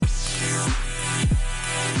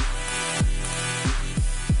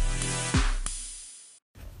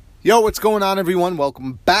Yo, what's going on, everyone?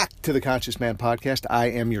 Welcome back to the Conscious Man Podcast.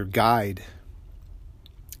 I am your guide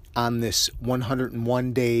on this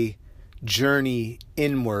 101-day journey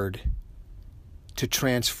inward to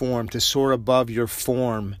transform, to soar above your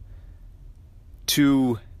form,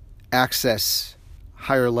 to access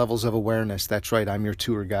higher levels of awareness. That's right, I'm your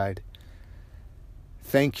tour guide.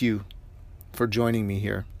 Thank you for joining me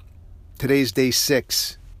here. Today's day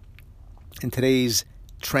 6, and today's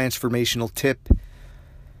transformational tip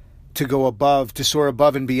to go above, to soar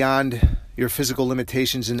above and beyond your physical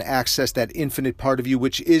limitations and access that infinite part of you,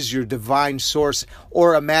 which is your divine source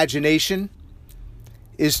or imagination,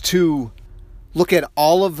 is to look at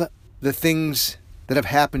all of the things that have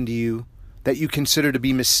happened to you that you consider to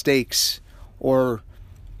be mistakes or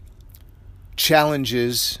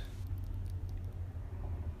challenges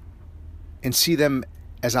and see them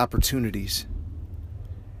as opportunities.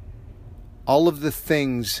 All of the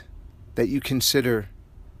things that you consider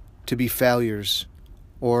to be failures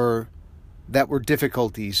or that were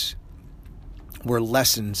difficulties were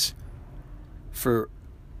lessons for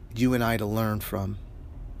you and I to learn from.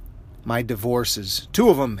 My divorces, 2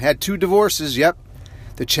 of them, had 2 divorces, yep.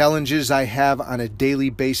 The challenges I have on a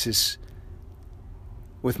daily basis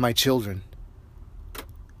with my children.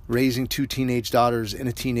 Raising 2 teenage daughters and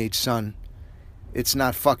a teenage son. It's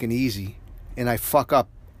not fucking easy. And I fuck up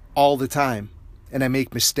all the time. And I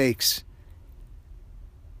make mistakes.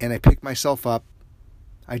 And I pick myself up,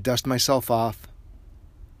 I dust myself off,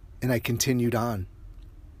 and I continued on.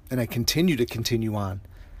 And I continue on.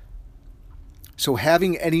 So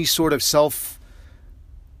having any sort of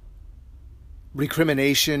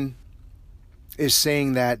self-recrimination is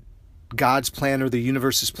saying that God's plan or the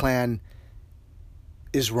universe's plan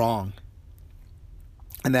is wrong.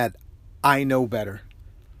 And that I know better.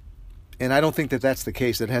 And I don't think that that's the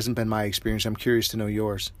case. That hasn't been my experience. I'm curious to know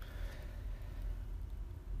yours.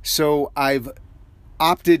 So I've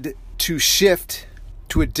opted to shift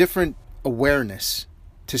to a different awareness,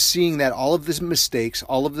 to seeing that all of the mistakes,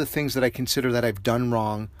 all of the things that I consider that I've done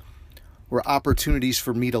wrong were opportunities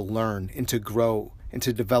for me to learn and to grow and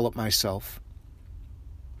to develop myself.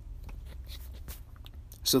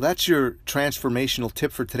 So that's your transformational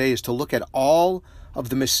tip for today, is to look at all of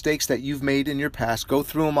the mistakes that you've made in your past, go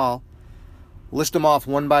through them all, list them off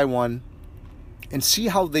one by one, and see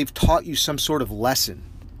how they've taught you some sort of lesson.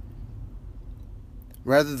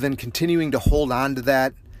 Rather than continuing to hold on to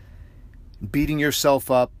that, beating yourself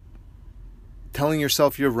up, telling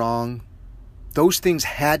yourself you're wrong, those things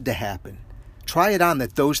had to happen. Try it on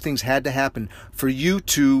that those things had to happen for you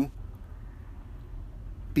to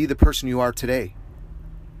be the person you are today.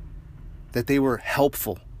 That they were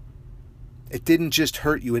helpful. It didn't just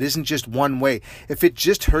hurt you. It isn't just one way. If it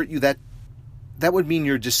just hurt you, that would mean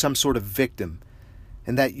you're just some sort of victim.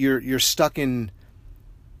 And that you're stuck in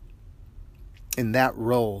that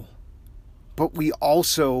role. But we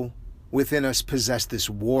also within us possess this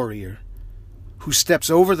warrior who steps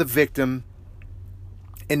over the victim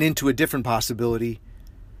and into a different possibility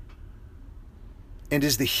and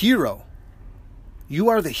is the hero. You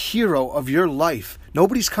are the hero of your life.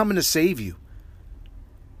 Nobody's coming to save you.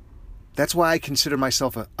 That's why I consider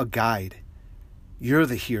myself a guide. You're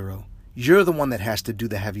the hero. You're the one that has to do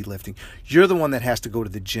the heavy lifting. You're the one that has to go to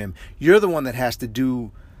the gym. You're the one that has to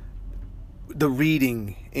do the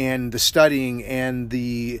reading and the studying and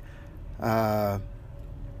the real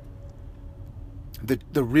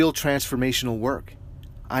transformational work.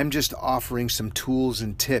 I'm just offering some tools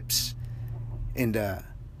and tips and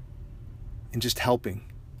just helping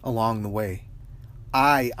along the way.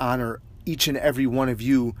 I honor each and every one of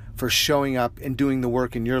you for showing up and doing the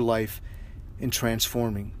work in your life and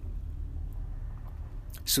transforming.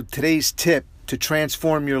 So today's tip to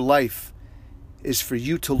transform your life is for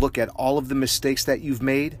you to look at all of the mistakes that you've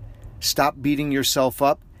made, stop beating yourself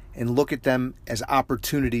up, and look at them as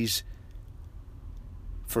opportunities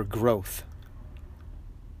for growth.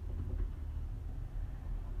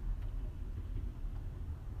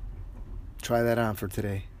 Try that on for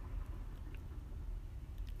today.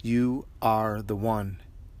 You are the one.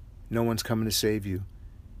 No one's coming to save you.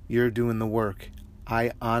 You're doing the work. I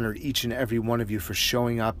honor each and every one of you for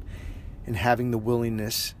showing up and having the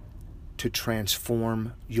willingness to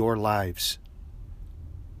transform your lives.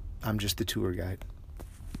 I'm just the tour guide.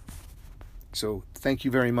 So thank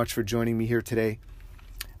you very much for joining me here today.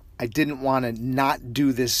 I didn't want to not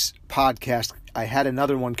do this podcast. I had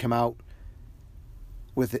another one come out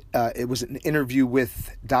with it was an interview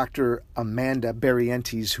with Dr. Amanda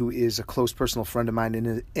Barrientes, who is a close personal friend of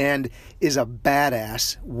mine and is a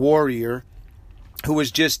badass warrior who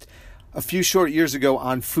was just a few short years ago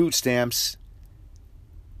on food stamps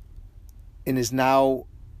and is now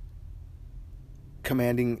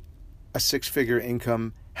commanding a 6-figure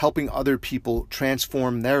income, helping other people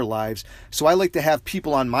transform their lives. So I like to have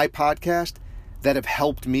people on my podcast that have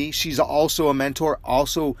helped me. She's also a mentor,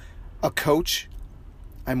 also a coach.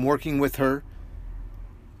 I'm working with her.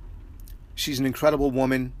 She's an incredible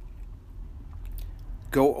woman.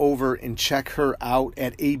 Go over and check her out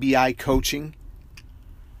at ABI Coaching.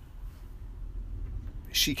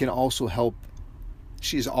 She can also help.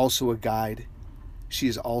 She is also a guide. She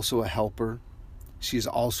is also a helper. She is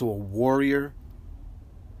also a warrior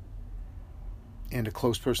and a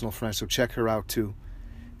close personal friend. So check her out too.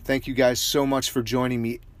 Thank you guys so much for joining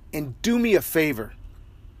me. And do me a favor.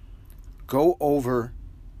 Go over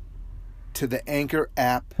to the Anchor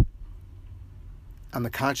app on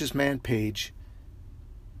the Conscious Man page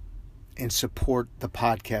and support the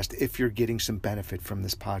podcast if you're getting some benefit from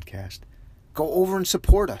this podcast. Go over and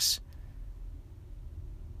support us.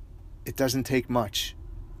 It doesn't take much.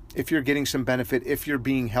 If you're getting some benefit, if you're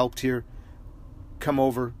being helped here, come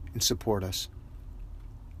over and support us.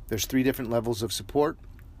 There's 3 different levels of support,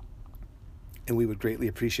 and we would greatly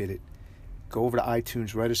appreciate it. Go over to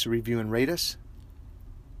iTunes, write us a review, and rate us.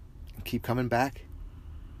 And keep coming back.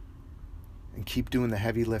 And keep doing the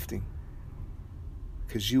heavy lifting.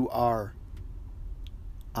 Because you are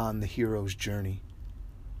on the hero's journey.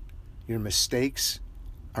 Your mistakes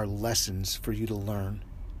are lessons for you to learn.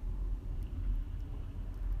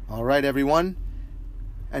 All right, everyone.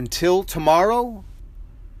 Until tomorrow,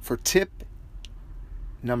 for tip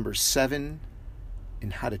number 7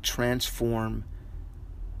 in how to transform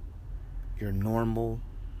your normal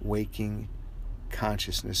waking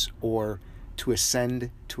consciousness, or to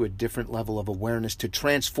ascend to a different level of awareness, to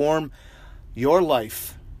transform your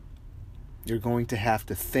life, you're going to have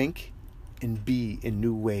to think and be in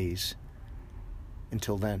new ways.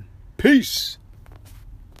 Until then, peace.